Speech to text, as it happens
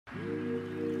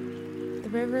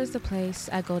river is the place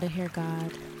I go to hear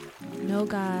God, know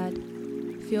God,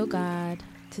 feel God,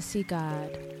 to see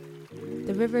God.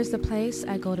 The river is the place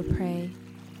I go to pray.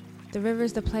 The river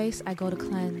is the place I go to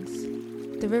cleanse.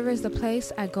 The river is the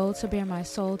place I go to bear my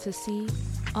soul to see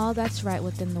all that's right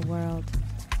within the world.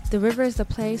 The river is the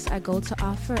place I go to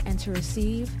offer and to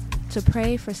receive, to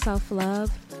pray for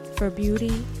self-love, for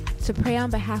beauty, to pray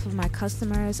on behalf of my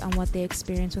customers on what they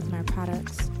experience with my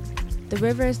products. The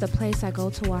river is the place I go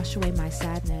to wash away my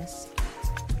sadness,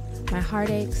 my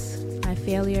heartaches, my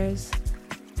failures.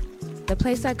 The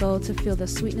place I go to feel the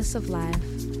sweetness of life,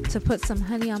 to put some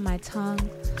honey on my tongue,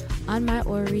 on my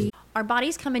ori. Our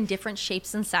bodies come in different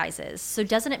shapes and sizes, so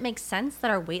doesn't it make sense that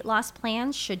our weight loss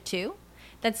plans should too?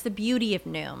 That's the beauty of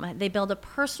Noom. They build a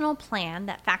personal plan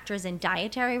that factors in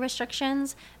dietary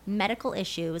restrictions, medical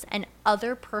issues, and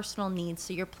other personal needs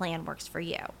so your plan works for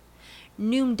you.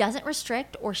 Noom doesn't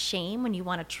restrict or shame when you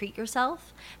want to treat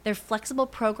yourself. Their flexible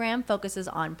program focuses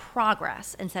on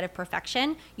progress instead of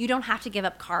perfection. You don't have to give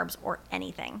up carbs or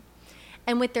anything.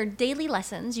 And with their daily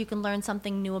lessons, you can learn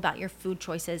something new about your food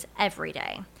choices every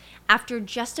day. After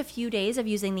just a few days of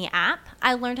using the app,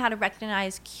 I learned how to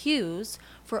recognize cues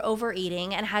for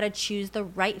overeating and how to choose the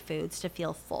right foods to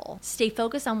feel full. Stay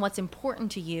focused on what's important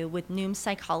to you with Noom's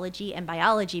psychology and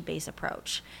biology-based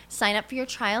approach. Sign up for your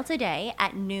trial today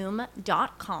at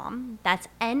Noom.com. That's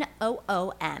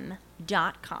Noom.com.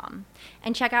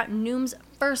 And check out Noom's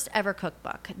first ever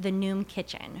cookbook, The Noom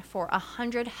Kitchen, for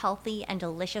 100 healthy and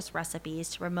delicious recipes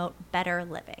to promote better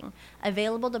living.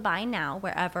 Available to buy now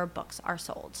wherever books are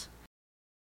sold.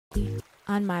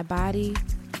 On my body,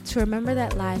 to remember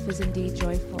that life is indeed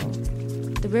joyful.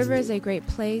 The river is a great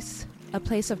place, a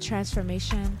place of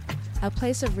transformation, a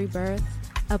place of rebirth,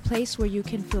 a place where you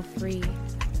can feel free.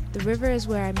 The river is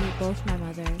where I meet both my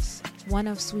mothers, one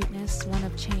of sweetness, one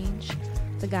of change,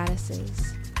 the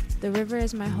goddesses. The river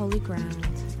is my holy ground,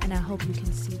 and I hope you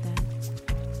can see them.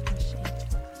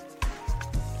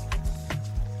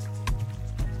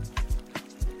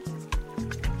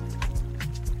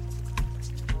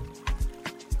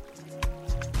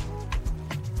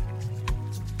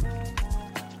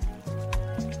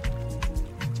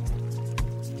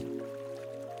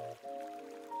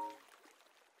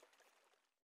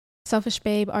 Selfish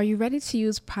babe, are you ready to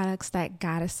use products that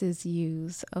goddesses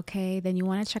use? Okay, then you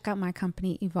want to check out my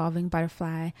company, Evolving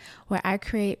Butterfly, where I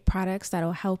create products that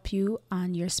will help you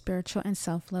on your spiritual and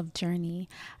self-love journey.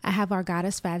 I have our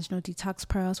Goddess Vaginal Detox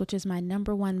Pearls, which is my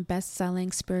 #1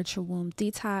 best-selling spiritual womb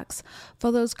detox for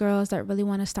those girls that really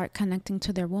want to start connecting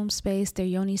to their womb space, their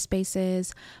yoni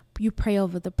spaces. You pray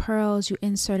over the pearls, you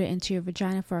insert it into your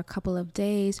vagina for a couple of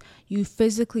days, you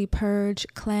physically purge,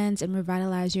 cleanse, and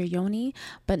revitalize your yoni.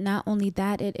 But not only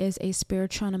that, it is a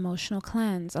spiritual and emotional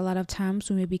cleanse. A lot of times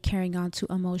we may be carrying on to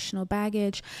emotional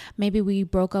baggage. Maybe we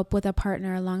broke up with a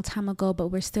partner a long time ago, but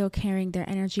we're still carrying their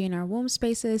energy in our womb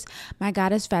spaces. My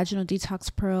Goddess Vaginal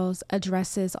Detox Pearls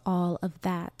addresses all of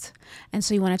that. And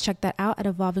so you want to check that out at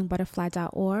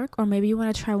evolvingbutterfly.org, or maybe you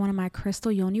want to try one of my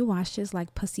crystal yoni washes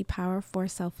like Pussy Power for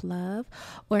self-love,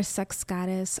 or Sex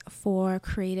Goddess for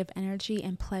creative energy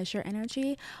and pleasure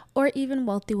energy, or even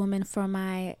Wealthy Woman for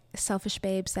my selfish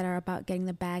babes that are about getting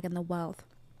the bag and the wealth.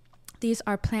 These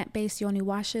are plant-based yoni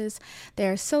washes. They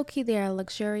are silky, they are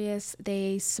luxurious,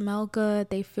 they smell good,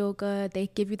 they feel good,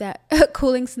 they give you that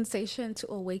cooling sensation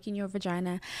to awaken your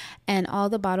vagina. And all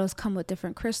the bottles come with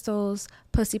different crystals: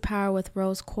 Pussy Power with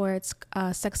rose quartz,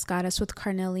 Sex Goddess with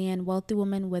carnelian, Wealthy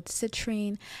Woman with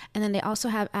citrine. And then they also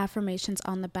have affirmations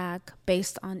on the back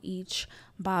based on each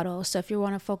bottle. So if you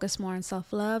want to focus more on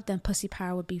self-love, then Pussy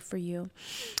Power would be for you.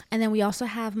 And then we also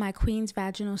have my Queen's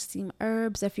Vaginal Steam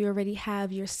Herbs. If you already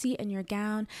have your seat and your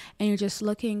gown and you're just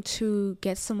looking to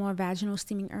get some more vaginal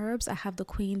steaming herbs, I have the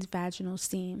Queen's Vaginal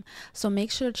Steam. So make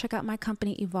sure to check out my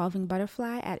company, Evolving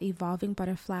Butterfly, at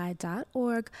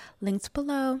evolvingbutterfly.org. Linked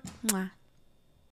below. Mwah.